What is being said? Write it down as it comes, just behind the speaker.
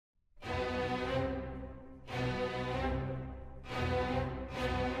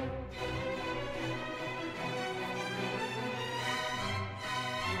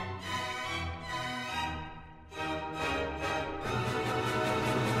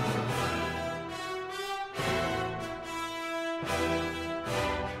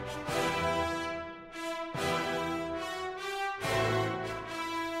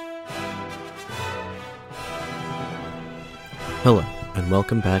Hello, and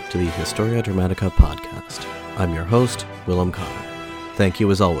welcome back to the Historia Dramatica podcast. I'm your host, Willem Connor. Thank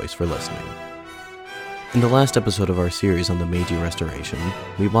you as always for listening. In the last episode of our series on the Meiji Restoration,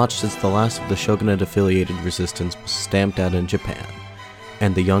 we watched as the last of the shogunate-affiliated resistance was stamped out in Japan,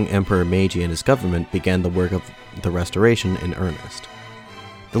 and the young Emperor Meiji and his government began the work of the restoration in earnest.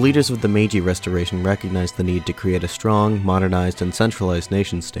 The leaders of the Meiji Restoration recognized the need to create a strong, modernized, and centralized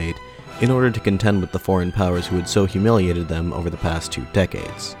nation-state in order to contend with the foreign powers who had so humiliated them over the past 2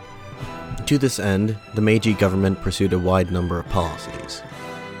 decades. To this end, the Meiji government pursued a wide number of policies.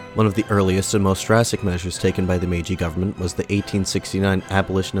 One of the earliest and most drastic measures taken by the Meiji government was the 1869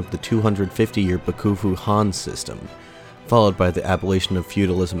 abolition of the 250-year Bakufu Han system, followed by the abolition of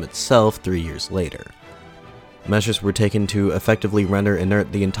feudalism itself 3 years later. Measures were taken to effectively render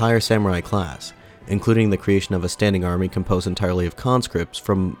inert the entire samurai class, including the creation of a standing army composed entirely of conscripts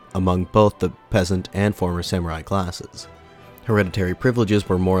from among both the peasant and former samurai classes. Hereditary privileges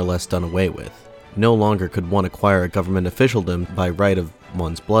were more or less done away with. No longer could one acquire a government officialdom by right of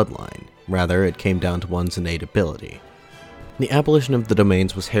one's bloodline. Rather, it came down to one's innate ability. The abolition of the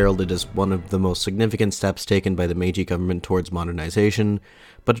domains was heralded as one of the most significant steps taken by the Meiji government towards modernization,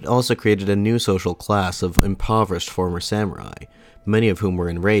 but it also created a new social class of impoverished former samurai, many of whom were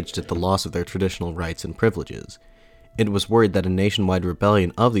enraged at the loss of their traditional rights and privileges. It was worried that a nationwide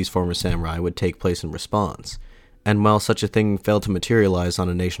rebellion of these former samurai would take place in response, and while such a thing failed to materialize on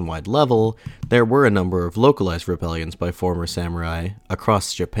a nationwide level, there were a number of localized rebellions by former samurai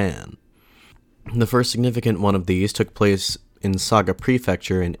across Japan. The first significant one of these took place in Saga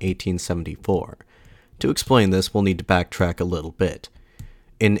Prefecture in 1874. To explain this, we'll need to backtrack a little bit.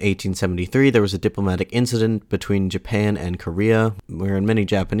 In 1873, there was a diplomatic incident between Japan and Korea, wherein many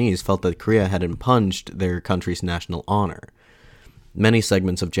Japanese felt that Korea had impunged their country's national honor. Many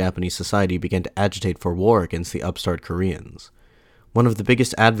segments of Japanese society began to agitate for war against the upstart Koreans. One of the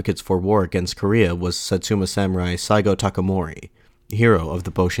biggest advocates for war against Korea was Satsuma samurai Saigo Takamori, hero of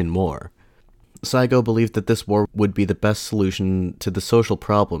the Boshin War. Saigo believed that this war would be the best solution to the social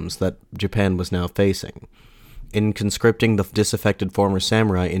problems that Japan was now facing. In conscripting the disaffected former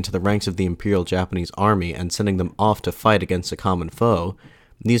samurai into the ranks of the Imperial Japanese Army and sending them off to fight against a common foe,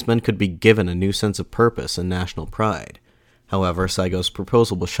 these men could be given a new sense of purpose and national pride. However, Saigo's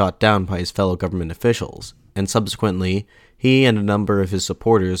proposal was shot down by his fellow government officials, and subsequently, he and a number of his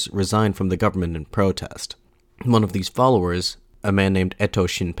supporters resigned from the government in protest. One of these followers, a man named Eto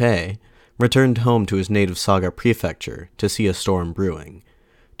Shinpei, returned home to his native Saga Prefecture to see a storm brewing.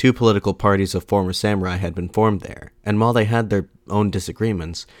 2 political parties of former samurai had been formed there, and while they had their own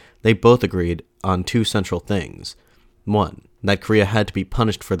disagreements, they both agreed on 2 central things. 1, that Korea had to be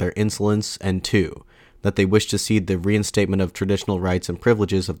punished for their insolence, and 2, that they wished to see the reinstatement of traditional rights and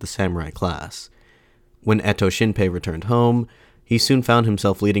privileges of the samurai class. When Eto Shinpei returned home, he soon found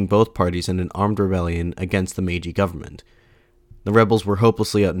himself leading both parties in an armed rebellion against the Meiji government. The rebels were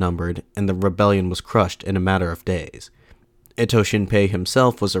hopelessly outnumbered, and the rebellion was crushed in a matter of days. Eto Shinpei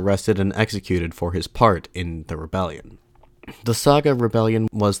himself was arrested and executed for his part in the rebellion. The Saga Rebellion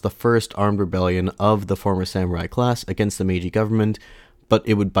was the first armed rebellion of the former samurai class against the Meiji government, but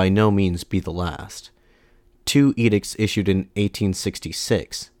it would by no means be the last. 2 edicts issued in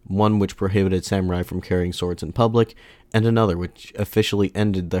 1866, one which prohibited samurai from carrying swords in public, and another which officially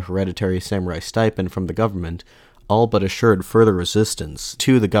ended the hereditary samurai stipend from the government, all but assured further resistance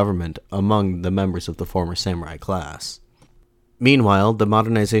to the government among the members of the former samurai class. Meanwhile, the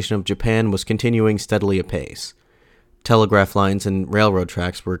modernization of Japan was continuing steadily apace. Telegraph lines and railroad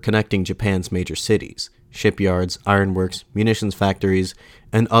tracks were connecting Japan's major cities. Shipyards, ironworks, munitions factories,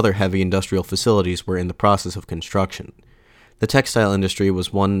 and other heavy industrial facilities were in the process of construction. The textile industry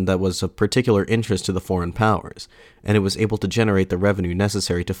was one that was of particular interest to the foreign powers, and it was able to generate the revenue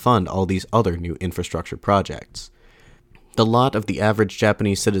necessary to fund all these other new infrastructure projects. The lot of the average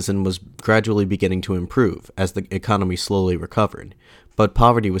Japanese citizen was gradually beginning to improve as the economy slowly recovered, but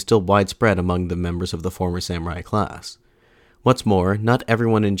poverty was still widespread among the members of the former samurai class. What's more, not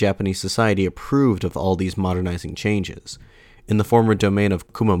everyone in Japanese society approved of all these modernizing changes. In the former domain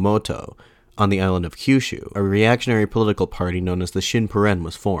of Kumamoto, on the island of Kyushu, a reactionary political party known as the Shinpuren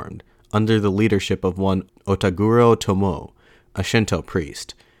was formed, under the leadership of one Otaguro Tomo, a Shinto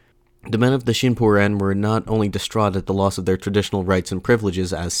priest. The men of the Shinpuren were not only distraught at the loss of their traditional rights and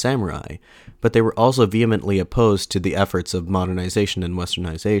privileges as samurai, but they were also vehemently opposed to the efforts of modernization and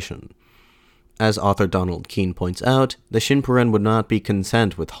westernization. As author Donald Keene points out, the Shinpuren would not be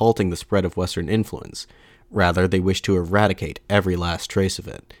content with halting the spread of Western influence. Rather, they wished to eradicate every last trace of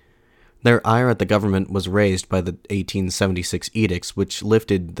it. Their ire at the government was raised by the 1876 edicts, which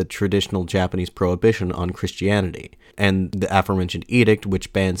lifted the traditional Japanese prohibition on Christianity, and the aforementioned edict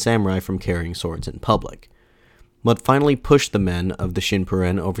which banned samurai from carrying swords in public. What finally pushed the men of the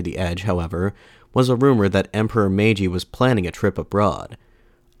Shinpuren over the edge, however, was a rumor that Emperor Meiji was planning a trip abroad.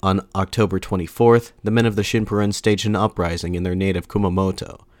 On October 24th, the men of the Shinpuren staged an uprising in their native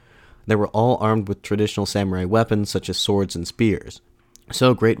Kumamoto. They were all armed with traditional samurai weapons such as swords and spears.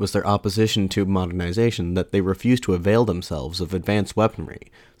 So great was their opposition to modernization that they refused to avail themselves of advanced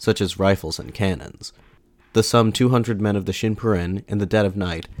weaponry, such as rifles and cannons. The some 200 men of the Shinpuren, in the dead of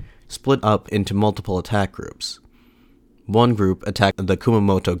night, split up into multiple attack groups. One group attacked the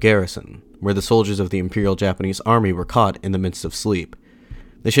Kumamoto garrison, where the soldiers of the Imperial Japanese Army were caught in the midst of sleep.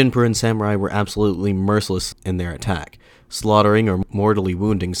 The Shinpuren samurai were absolutely merciless in their attack, slaughtering or mortally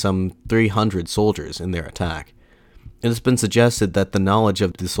wounding some 300 soldiers in their attack. It has been suggested that the knowledge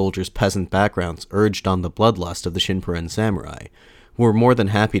of the soldiers' peasant backgrounds urged on the bloodlust of the Shinpuren samurai, who were more than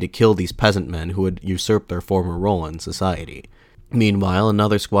happy to kill these peasant men who had usurped their former role in society. Meanwhile,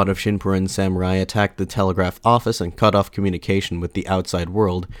 another squad of Shinpuren samurai attacked the telegraph office and cut off communication with the outside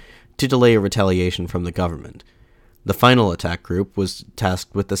world to delay a retaliation from the government. The final attack group was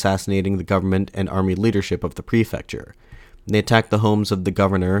tasked with assassinating the government and army leadership of the prefecture. They attacked the homes of the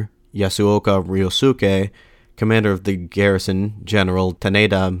governor, Yasuoka Ryosuke, commander of the garrison, General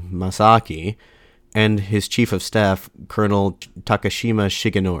Taneda Masaki, and his chief of staff, Colonel Takashima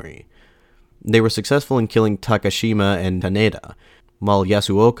Shigenori. They were successful in killing Takashima and Taneda, while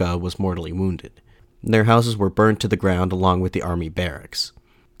Yasuoka was mortally wounded. Their houses were burnt to the ground along with the army barracks.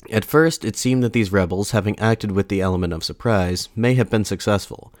 At first, it seemed that these rebels, having acted with the element of surprise, may have been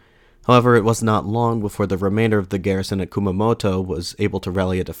successful. However, it was not long before the remainder of the garrison at Kumamoto was able to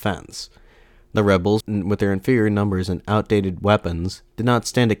rally a defense. The rebels, with their inferior numbers and outdated weapons, did not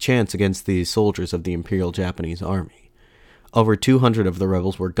stand a chance against the soldiers of the Imperial Japanese Army. Over 200 of the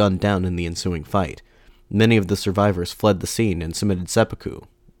rebels were gunned down in the ensuing fight. Many of the survivors fled the scene and submitted seppuku,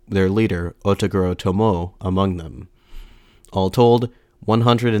 their leader, Otaguro Tomo, among them. All told,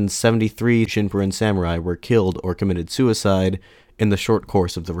 173 Shinpuren samurai were killed or committed suicide in the short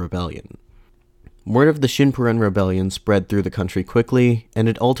course of the rebellion. Word of the Shinpuren rebellion spread through the country quickly, and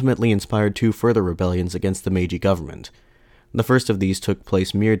it ultimately inspired 2 further rebellions against the Meiji government. The first of these took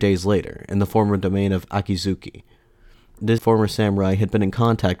place mere days later, in the former domain of Akizuki. This former samurai had been in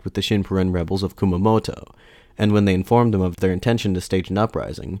contact with the Shinpuren rebels of Kumamoto, and when they informed them of their intention to stage an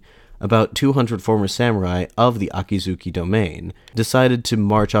uprising, about 200 former samurai of the Akizuki domain decided to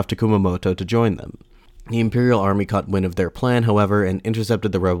march off to Kumamoto to join them. The Imperial Army caught wind of their plan, however, and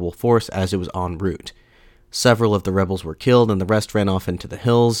intercepted the rebel force as it was en route. Several of the rebels were killed, and the rest ran off into the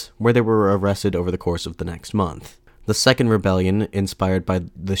hills, where they were arrested over the course of the next month. The second rebellion, inspired by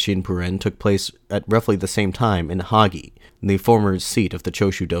the Shinpuren, took place at roughly the same time in Hagi, the former seat of the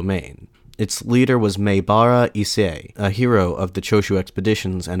Choshu domain. Its leader was Maebara Issei, a hero of the Choshu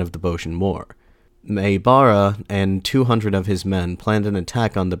expeditions and of the Boshin War. Maebara and 200 of his men planned an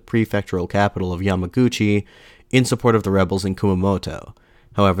attack on the prefectural capital of Yamaguchi in support of the rebels in Kumamoto.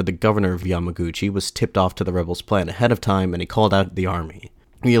 However, the governor of Yamaguchi was tipped off to the rebels' plan ahead of time, and he called out the army.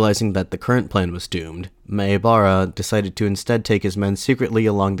 Realizing that the current plan was doomed, Maebara decided to instead take his men secretly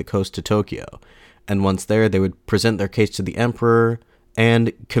along the coast to Tokyo, and once there they would present their case to the emperor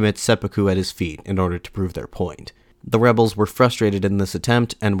and commit seppuku at his feet in order to prove their point. The rebels were frustrated in this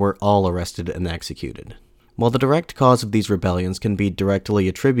attempt and were all arrested and executed. While the direct cause of these rebellions can be directly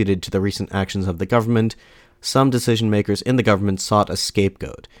attributed to the recent actions of the government, some decision-makers in the government sought a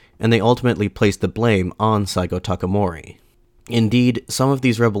scapegoat, and they ultimately placed the blame on Saigo Takamori. Indeed, some of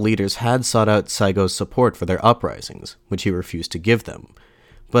these rebel leaders had sought out Saigo's support for their uprisings, which he refused to give them.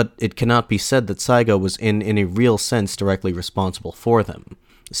 But it cannot be said that Saigo was in any real sense directly responsible for them.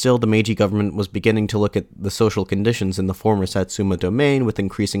 Still, the Meiji government was beginning to look at the social conditions in the former Satsuma domain with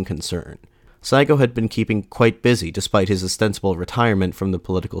increasing concern. Saigo had been keeping quite busy despite his ostensible retirement from the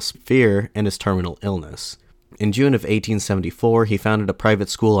political sphere and his terminal illness. In June of 1874, he founded a private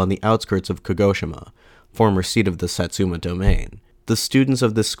school on the outskirts of Kagoshima, former seat of the Satsuma domain. The students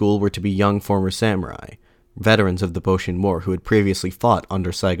of this school were to be young former samurai, veterans of the Boshin War who had previously fought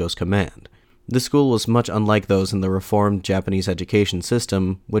under Saigo's command. This school was much unlike those in the reformed Japanese education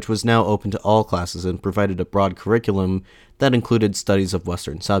system, which was now open to all classes and provided a broad curriculum that included studies of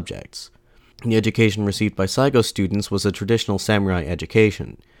Western subjects. The education received by Saigo's students was a traditional samurai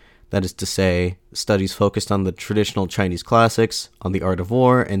education, that is to say, studies focused on the traditional Chinese classics, on the art of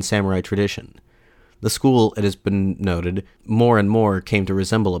war, and samurai tradition. The school, it has been noted, more and more came to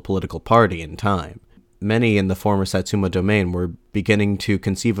resemble a political party in time. many in the former Satsuma domain were beginning to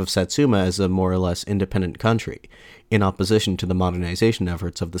conceive of Satsuma as a more or less independent country, in opposition to the modernization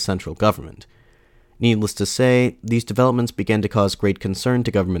efforts of the central government. Needless to say, these developments began to cause great concern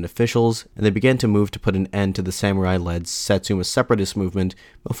to government officials, and they began to move to put an end to the samurai-led Satsuma separatist movement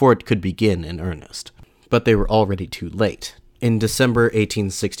before it could begin in earnest. But they were already too late. In December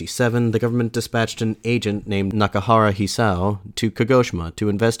 1867, the government dispatched an agent named Nakahara Hisao to Kagoshima to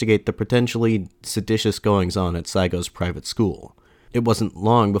investigate the potentially seditious goings-on at Saigo's private school. It wasn't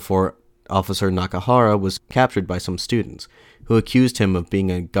long before Officer Nakahara was captured by some students, who accused him of being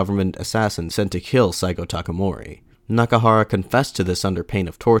a government assassin sent to kill Saigo Takamori. Nakahara confessed to this under pain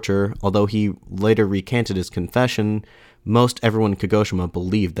of torture. Although he later recanted his confession, most everyone in Kagoshima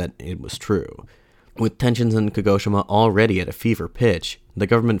believed that it was true. With tensions in Kagoshima already at a fever pitch, the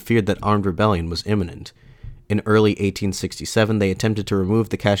government feared that armed rebellion was imminent. In early 1867, they attempted to remove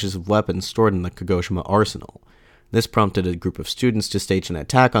the caches of weapons stored in the Kagoshima arsenal. This prompted a group of students to stage an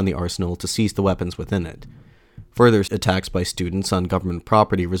attack on the arsenal to seize the weapons within it. Further attacks by students on government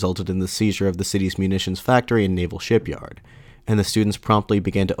property resulted in the seizure of the city's munitions factory and naval shipyard, and the students promptly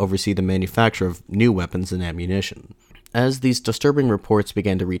began to oversee the manufacture of new weapons and ammunition. As these disturbing reports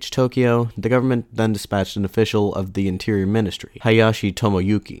began to reach Tokyo, the government then dispatched an official of the Interior Ministry, Hayashi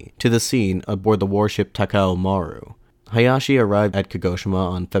Tomoyuki, to the scene aboard the warship Takao Maru. Hayashi arrived at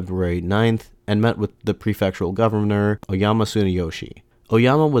Kagoshima on February 9th and met with the prefectural governor, Oyama Tsuneyoshi.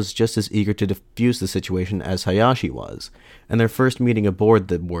 Oyama was just as eager to defuse the situation as Hayashi was, and their first meeting aboard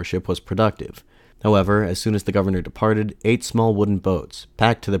the warship was productive. However, as soon as the governor departed, 8 small wooden boats,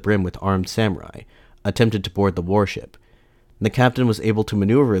 packed to the brim with armed samurai, attempted to board the warship. The captain was able to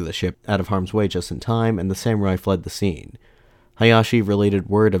maneuver the ship out of harm's way just in time, and the samurai fled the scene. Hayashi related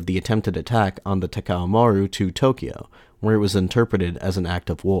word of the attempted attack on the Takao Maru to Tokyo, where it was interpreted as an act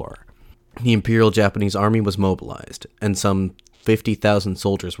of war. The Imperial Japanese Army was mobilized, and some 50,000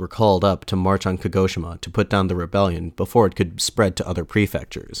 soldiers were called up to march on Kagoshima to put down the rebellion before it could spread to other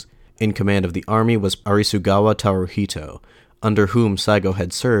prefectures. In command of the army was Arisugawa Taruhito, under whom Saigo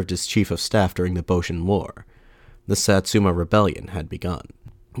had served as chief of staff during the Boshin War. The Satsuma Rebellion had begun.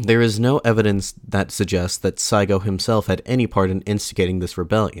 There is no evidence that suggests that Saigo himself had any part in instigating this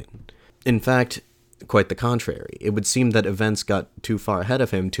rebellion. In fact, quite the contrary. It would seem that events got too far ahead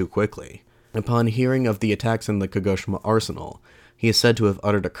of him too quickly. Upon hearing of the attacks in the Kagoshima arsenal, he is said to have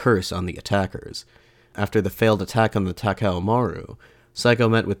uttered a curse on the attackers. After the failed attack on the Takao Maru, Saigo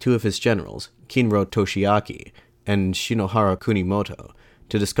met with 2 of his generals, Kinro Toshiaki and Shinohara Kunimoto,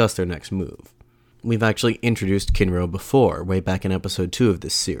 to discuss their next move. We've actually introduced Kinro before, way back in episode 2 of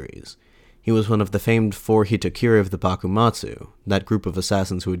this series. He was one of the famed 4 Hitokiri of the Bakumatsu, that group of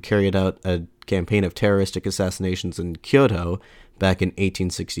assassins who had carried out a campaign of terroristic assassinations in Kyoto back in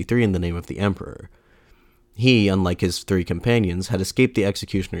 1863 in the name of the emperor. He, unlike his 3 companions, had escaped the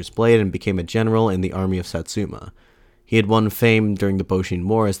executioner's blade and became a general in the army of Satsuma. He had won fame during the Boshin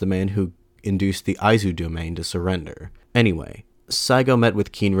War as the man who induced the Aizu domain to surrender. Anyway, Saigo met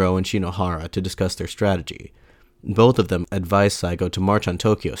with Kinro and Shinohara to discuss their strategy. Both of them advised Saigo to march on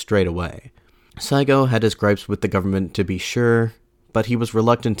Tokyo straight away. Saigo had his gripes with the government, to be sure, but he was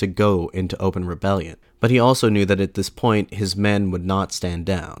reluctant to go into open rebellion. But he also knew that at this point his men would not stand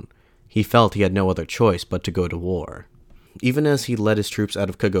down. He felt he had no other choice but to go to war. Even as he led his troops out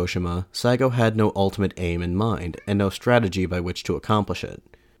of Kagoshima, Saigo had no ultimate aim in mind, and no strategy by which to accomplish it.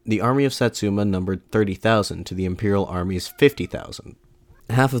 The army of Satsuma numbered 30,000 to the Imperial Army's 50,000.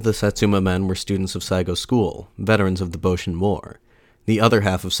 Half of the Satsuma men were students of Saigo's school, veterans of the Boshin War. The other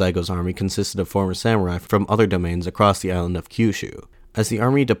half of Saigo's army consisted of former samurai from other domains across the island of Kyushu. As the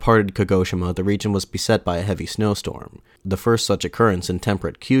army departed Kagoshima, the region was beset by a heavy snowstorm, the first such occurrence in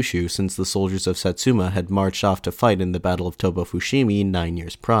temperate Kyushu since the soldiers of Satsuma had marched off to fight in the Battle of Toba-Fushimi 9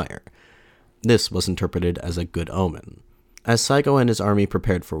 years prior. This was interpreted as a good omen. As Saigo and his army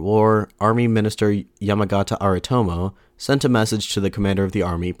prepared for war, Army Minister Yamagata Aritomo sent a message to the commander of the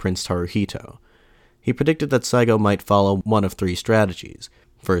army, Prince Taruhito. He predicted that Saigo might follow one of 3 strategies.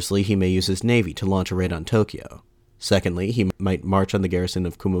 Firstly, he may use his navy to launch a raid on Tokyo. Secondly, he might march on the garrison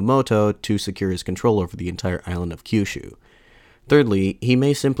of Kumamoto to secure his control over the entire island of Kyushu. Thirdly, he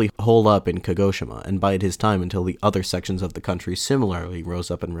may simply hole up in Kagoshima and bide his time until the other sections of the country similarly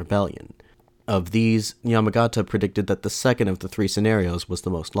rose up in rebellion. Of these, Yamagata predicted that the second of the 3 scenarios was the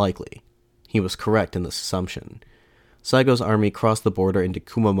most likely. He was correct in this assumption. Saigo's army crossed the border into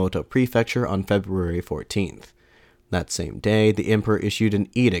Kumamoto Prefecture on February 14th. That same day, the emperor issued an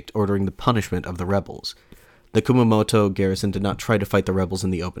edict ordering the punishment of the rebels. The Kumamoto garrison did not try to fight the rebels in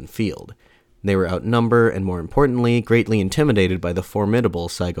the open field. They were outnumbered and, more importantly, greatly intimidated by the formidable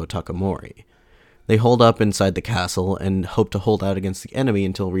Saigo Takamori. They holed up inside the castle and hoped to hold out against the enemy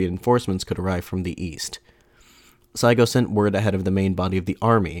until reinforcements could arrive from the east. Saigo sent word ahead of the main body of the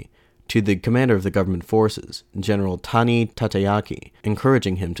army to the commander of the government forces, General Tani Tateyaki,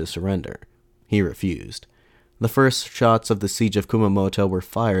 encouraging him to surrender. He refused. The first shots of the siege of Kumamoto were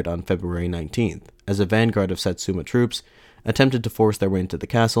fired on February 19th, as a vanguard of Satsuma troops attempted to force their way into the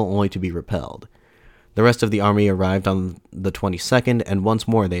castle only to be repelled. The rest of the army arrived on the 22nd, and once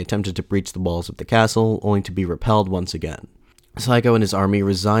more they attempted to breach the walls of the castle, only to be repelled once again. Saigo and his army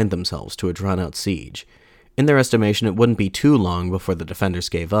resigned themselves to a drawn-out siege. In their estimation, it wouldn't be too long before the defenders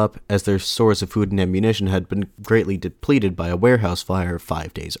gave up, as their stores of food and ammunition had been greatly depleted by a warehouse fire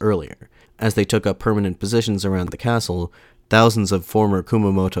 5 days earlier. As they took up permanent positions around the castle, thousands of former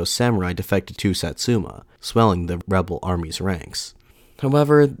Kumamoto samurai defected to Satsuma, swelling the rebel army's ranks.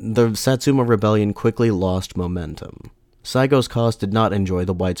 However, the Satsuma rebellion quickly lost momentum. Saigo's cause did not enjoy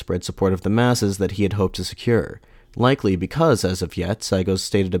the widespread support of the masses that he had hoped to secure, likely because, as of yet, Saigo's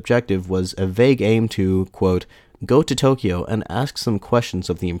stated objective was a vague aim to, quote, go to Tokyo and ask some questions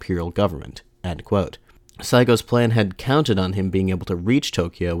of the imperial government, end quote. Saigo's plan had counted on him being able to reach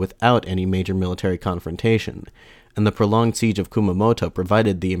Tokyo without any major military confrontation, and the prolonged siege of Kumamoto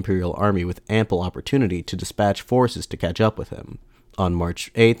provided the imperial army with ample opportunity to dispatch forces to catch up with him. On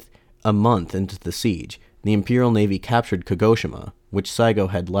March 8th, a month into the siege, the Imperial Navy captured Kagoshima, which Saigo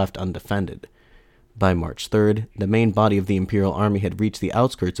had left undefended. By March 3rd, the main body of the Imperial Army had reached the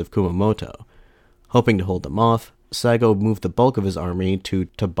outskirts of Kumamoto. Hoping to hold them off, Saigo moved the bulk of his army to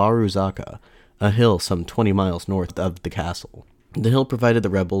Tabaruzaka, a hill some 20 miles north of the castle. The hill provided the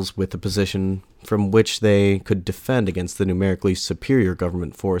rebels with a position from which they could defend against the numerically superior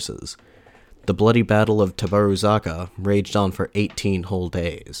government forces. The bloody Battle of Tabaruzaka raged on for 18 whole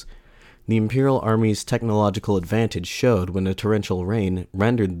days. The Imperial Army's technological advantage showed when a torrential rain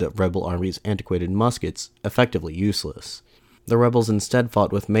rendered the rebel army's antiquated muskets effectively useless. The rebels instead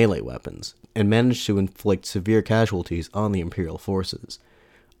fought with melee weapons, and managed to inflict severe casualties on the Imperial forces.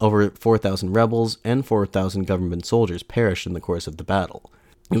 Over 4,000 rebels and 4,000 government soldiers perished in the course of the battle.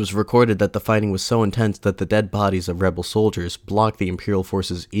 It was recorded that the fighting was so intense that the dead bodies of rebel soldiers blocked the Imperial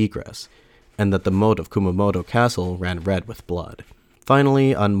forces' egress, and that the moat of Kumamoto Castle ran red with blood.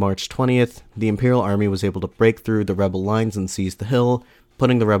 Finally, on March 20th, the Imperial Army was able to break through the rebel lines and seize the hill,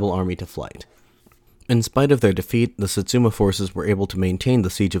 putting the rebel army to flight. In spite of their defeat, the Satsuma forces were able to maintain the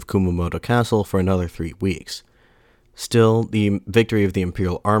siege of Kumamoto Castle for another 3 weeks. Still, the victory of the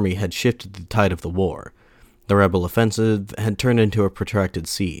Imperial Army had shifted the tide of the war. The rebel offensive had turned into a protracted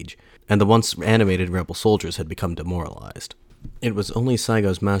siege, and the once animated rebel soldiers had become demoralized. It was only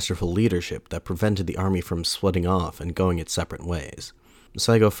Saigo's masterful leadership that prevented the army from splitting off and going its separate ways.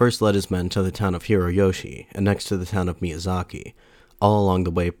 Saigo first led his men to the town of Hiroyoshi, and next to the town of Miyazaki, all along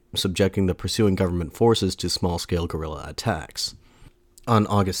the way subjecting the pursuing government forces to small-scale guerrilla attacks. On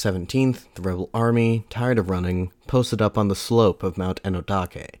August 17th, the rebel army, tired of running, posted up on the slope of Mount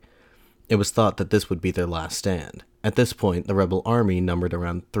Enodake. It was thought that this would be their last stand. At this point, the rebel army numbered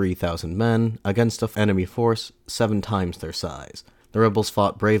around 3,000 men, against an enemy force 7 times their size. The rebels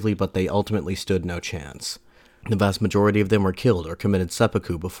fought bravely, but they ultimately stood no chance. The vast majority of them were killed or committed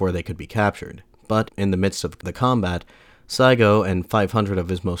seppuku before they could be captured. But, in the midst of the combat, Saigo and 500 of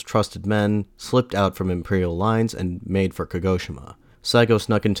his most trusted men slipped out from Imperial lines and made for Kagoshima. Saigo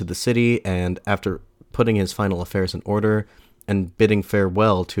snuck into the city, and after putting his final affairs in order, and bidding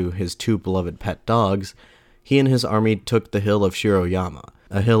farewell to his 2 beloved pet dogs, he and his army took the hill of Shiroyama,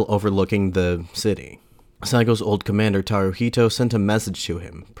 a hill overlooking the city. Saigo's old commander Taruhito sent a message to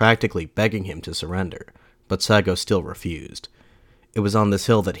him, practically begging him to surrender, but Saigo still refused. It was on this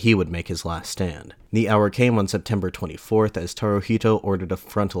hill that he would make his last stand. The hour came on September 24th as Taruhito ordered a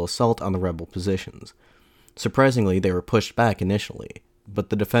frontal assault on the rebel positions. Surprisingly, they were pushed back initially, but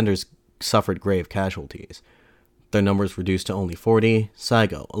the defenders suffered grave casualties. Their numbers reduced to only 40,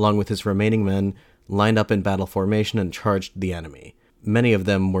 Saigo, along with his remaining men, lined up in battle formation and charged the enemy. Many of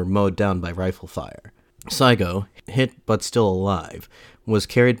them were mowed down by rifle fire. Saigo, hit but still alive, was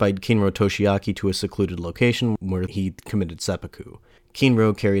carried by Kinro Toshiaki to a secluded location where he committed seppuku.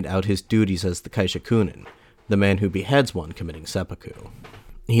 Kinro carried out his duties as the kaishakunin, the man who beheads one committing seppuku.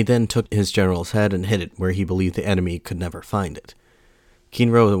 He then took his general's head and hid it where he believed the enemy could never find it.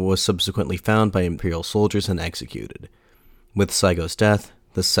 Kinro was subsequently found by Imperial soldiers and executed. With Saigo's death,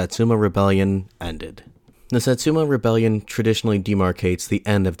 the Satsuma Rebellion ended. The Satsuma Rebellion traditionally demarcates the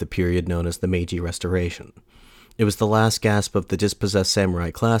end of the period known as the Meiji Restoration. It was the last gasp of the dispossessed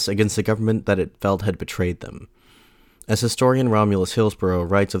samurai class against the government that it felt had betrayed them. As historian Romulus Hillsborough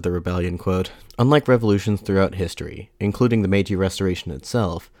writes of the rebellion, quote, "Unlike revolutions throughout history, including the Meiji Restoration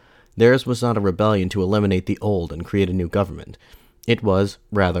itself, Theirs was not a rebellion to eliminate the old and create a new government. It was,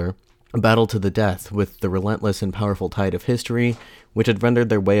 rather, a battle to the death with the relentless and powerful tide of history, which had rendered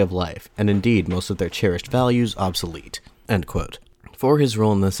their way of life, and indeed most of their cherished values, obsolete." End quote. For his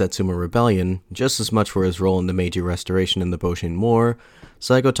role in the Satsuma Rebellion, just as much for his role in the Meiji Restoration and the Boshin War,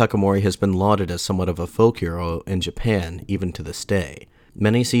 Saigo Takamori has been lauded as somewhat of a folk hero in Japan, even to this day.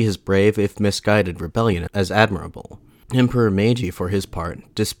 Many see his brave, if misguided, rebellion as admirable. Emperor Meiji, for his part,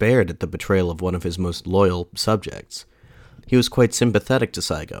 despaired at the betrayal of one of his most loyal subjects. He was quite sympathetic to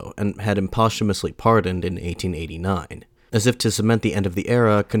Saigo, and had him posthumously pardoned in 1889. As if to cement the end of the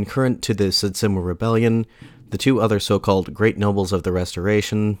era, concurrent to the Satsuma Rebellion, the two other so-called great nobles of the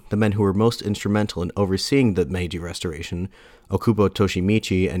Restoration, the men who were most instrumental in overseeing the Meiji Restoration, Okubo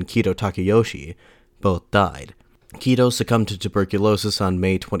Toshimichi and Kido Takayoshi, both died. Kido succumbed to tuberculosis on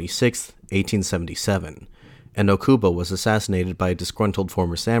May 26, 1877, and Okubo was assassinated by a disgruntled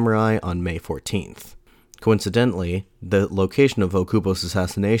former samurai on May 14th. Coincidentally, the location of Okubo's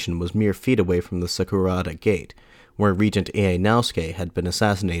assassination was mere feet away from the Sakurada Gate, where Regent Ie Naosuke had been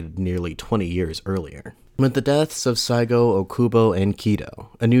assassinated nearly 20 years earlier. With the deaths of Saigo, Okubo, and Kido,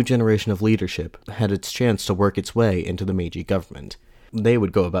 a new generation of leadership had its chance to work its way into the Meiji government. They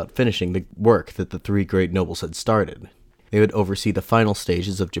would go about finishing the work that the three great nobles had started. They would oversee the final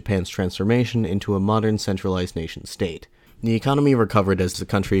stages of Japan's transformation into a modern centralized nation-state. The economy recovered as the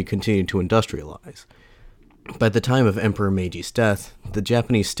country continued to industrialize. By the time of Emperor Meiji's death, the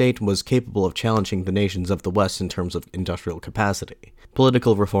Japanese state was capable of challenging the nations of the West in terms of industrial capacity.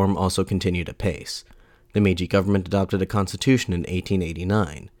 Political reform also continued apace. The Meiji government adopted a constitution in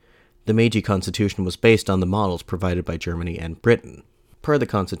 1889. The Meiji Constitution was based on the models provided by Germany and Britain. Per the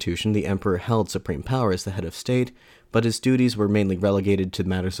Constitution, the emperor held supreme power as the head of state, but his duties were mainly relegated to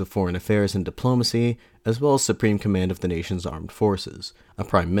matters of foreign affairs and diplomacy, as well as supreme command of the nation's armed forces. A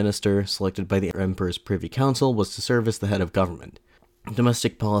prime minister, selected by the emperor's privy council, was to serve as the head of government.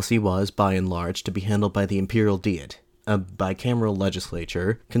 Domestic policy was, by and large, to be handled by the imperial diet, a bicameral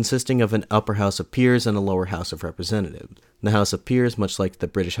legislature consisting of an upper house of peers and a lower house of representatives. The House of Peers, much like the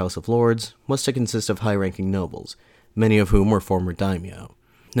British House of Lords, was to consist of high-ranking nobles, many of whom were former daimyo.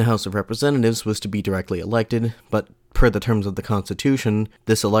 The House of Representatives was to be directly elected, but per the terms of the Constitution,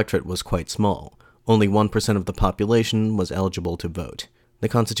 this electorate was quite small. Only 1% of the population was eligible to vote. The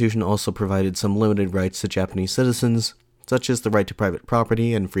Constitution also provided some limited rights to Japanese citizens, such as the right to private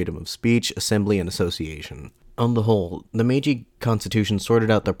property and freedom of speech, assembly, and association. On the whole, the Meiji Constitution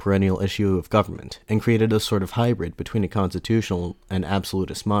sorted out the perennial issue of government, and created a sort of hybrid between a constitutional and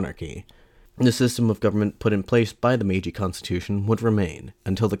absolutist monarchy. The system of government put in place by the Meiji Constitution would remain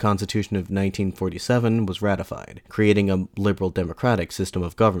until the Constitution of 1947 was ratified, creating a liberal democratic system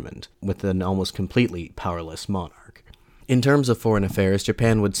of government, with an almost completely powerless monarch. In terms of foreign affairs,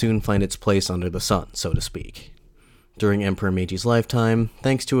 Japan would soon find its place under the sun, so to speak. During Emperor Meiji's lifetime,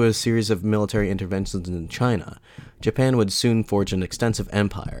 thanks to a series of military interventions in China, Japan would soon forge an extensive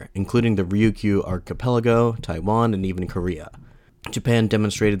empire, including the Ryukyu Archipelago, Taiwan, and even Korea. Japan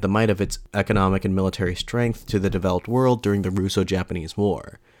demonstrated the might of its economic and military strength to the developed world during the Russo-Japanese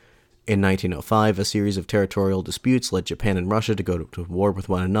War. In 1905, a series of territorial disputes led Japan and Russia to go to war with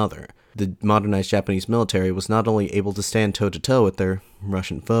one another. The modernized Japanese military was not only able to stand toe-to-toe with their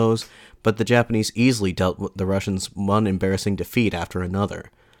Russian foes, but the Japanese easily dealt with the Russians one embarrassing defeat after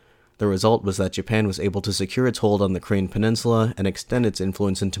another. The result was that Japan was able to secure its hold on the Korean peninsula and extend its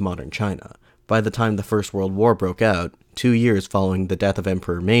influence into modern China. By the time the First World War broke out, 2 years following the death of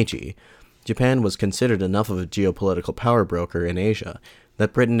Emperor Meiji, Japan was considered enough of a geopolitical power broker in Asia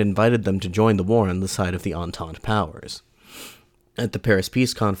that Britain invited them to join the war on the side of the Entente powers. At the Paris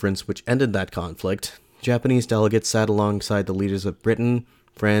Peace Conference, which ended that conflict, Japanese delegates sat alongside the leaders of Britain,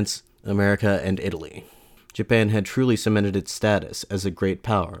 France, America, and Italy. Japan had truly cemented its status as a great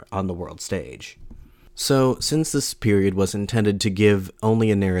power on the world stage. So, since this period was intended to give only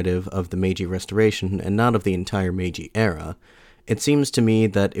a narrative of the Meiji Restoration and not of the entire Meiji era, it seems to me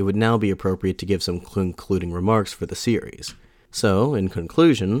that it would now be appropriate to give some concluding remarks for the series. So, in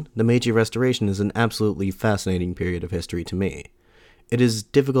conclusion, the Meiji Restoration is an absolutely fascinating period of history to me. It is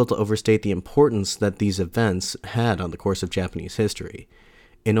difficult to overstate the importance that these events had on the course of Japanese history.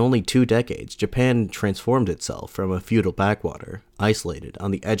 In only 2 decades, Japan transformed itself from a feudal backwater, isolated on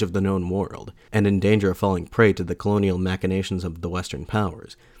the edge of the known world, and in danger of falling prey to the colonial machinations of the Western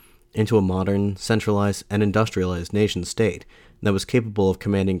powers, into a modern, centralized, and industrialized nation-state that was capable of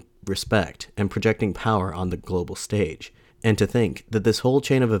commanding respect and projecting power on the global stage. And to think that this whole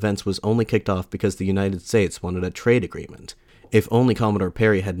chain of events was only kicked off because the United States wanted a trade agreement. If only Commodore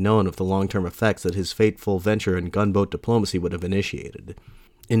Perry had known of the long-term effects that his fateful venture in gunboat diplomacy would have initiated.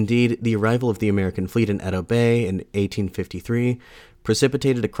 Indeed, the arrival of the American fleet in Edo Bay in 1853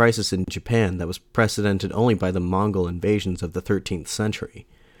 precipitated a crisis in Japan that was precedented only by the Mongol invasions of the 13th century.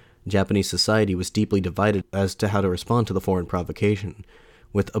 Japanese society was deeply divided as to how to respond to the foreign provocation,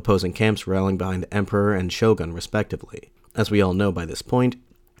 with opposing camps rallying behind the emperor and shogun respectively. As we all know by this point,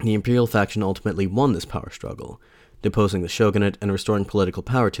 the imperial faction ultimately won this power struggle, deposing the shogunate and restoring political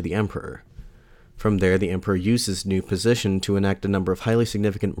power to the emperor. From there, the emperor used his new position to enact a number of highly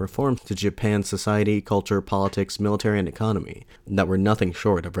significant reforms to Japan's society, culture, politics, military, and economy that were nothing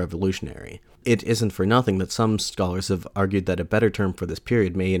short of revolutionary. It isn't for nothing that some scholars have argued that a better term for this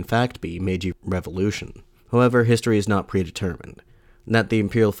period may in fact be Meiji Revolution. However, history is not predetermined. That the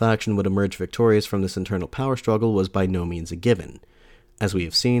imperial faction would emerge victorious from this internal power struggle was by no means a given. As we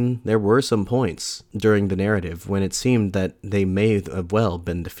have seen, there were some points during the narrative when it seemed that they may have well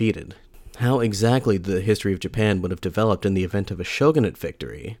been defeated. How exactly the history of Japan would have developed in the event of a shogunate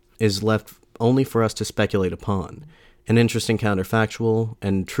victory is left only for us to speculate upon, an interesting counterfactual,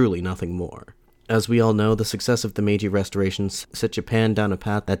 and truly nothing more. As we all know, the success of the Meiji Restoration set Japan down a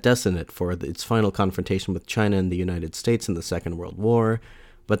path that destined it for its final confrontation with China and the United States in the Second World War,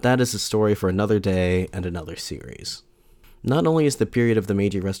 but that is a story for another day and another series. Not only is the period of the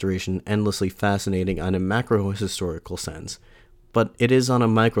Meiji Restoration endlessly fascinating on a macro-historical sense, but it is on a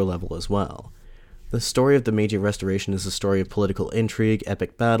micro level as well. The story of the Meiji Restoration is a story of political intrigue,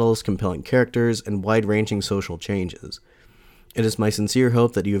 epic battles, compelling characters, and wide-ranging social changes. It is my sincere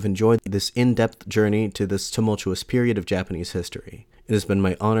hope that you have enjoyed this in-depth journey to this tumultuous period of Japanese history. It has been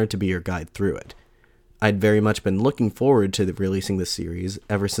my honor to be your guide through it. I'd very much been looking forward to releasing this series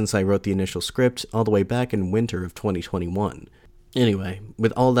ever since I wrote the initial script all the way back in winter of 2021. Anyway,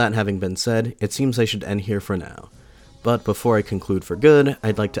 with all that having been said, it seems I should end here for now. But before I conclude for good,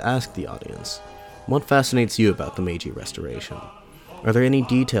 I'd like to ask the audience, what fascinates you about the Meiji Restoration? Are there any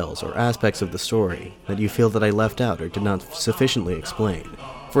details or aspects of the story that you feel that I left out or did not sufficiently explain?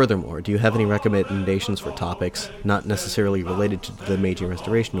 Furthermore, do you have any recommendations for topics, not necessarily related to the Meiji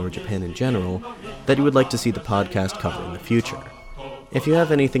Restoration or Japan in general, that you would like to see the podcast cover in the future? If you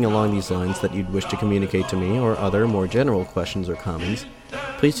have anything along these lines that you'd wish to communicate to me or other more general questions or comments,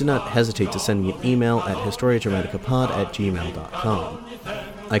 please do not hesitate to send me an email at historiadramaticapod@gmail.com.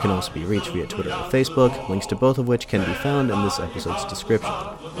 I can also be reached via Twitter or Facebook, links to both of which can be found in this episode's description.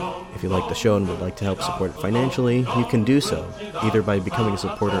 If you like the show and would like to help support it financially, you can do so, either by becoming a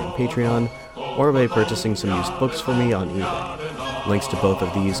supporter on Patreon, or by purchasing some used books for me on eBay. Links to both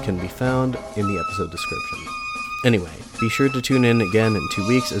of these can be found in the episode description. Anyway, be sure to tune in again in 2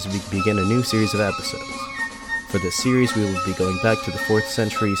 weeks as we begin a new series of episodes. For this series, we will be going back to the 4th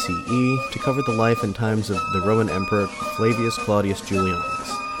century CE to cover the life and times of the Roman Emperor Flavius Claudius Julianus,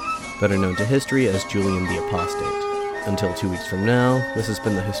 better known to history as Julian the Apostate. Until 2 weeks from now, this has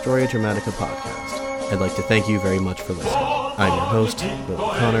been the Historia Dramatica podcast. I'd like to thank you very much for listening. I'm your host, Will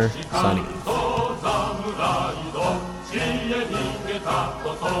O'Connor, signing off.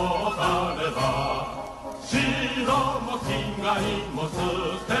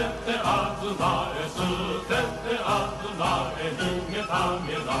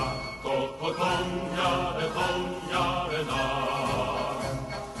 とことんやれとんやれな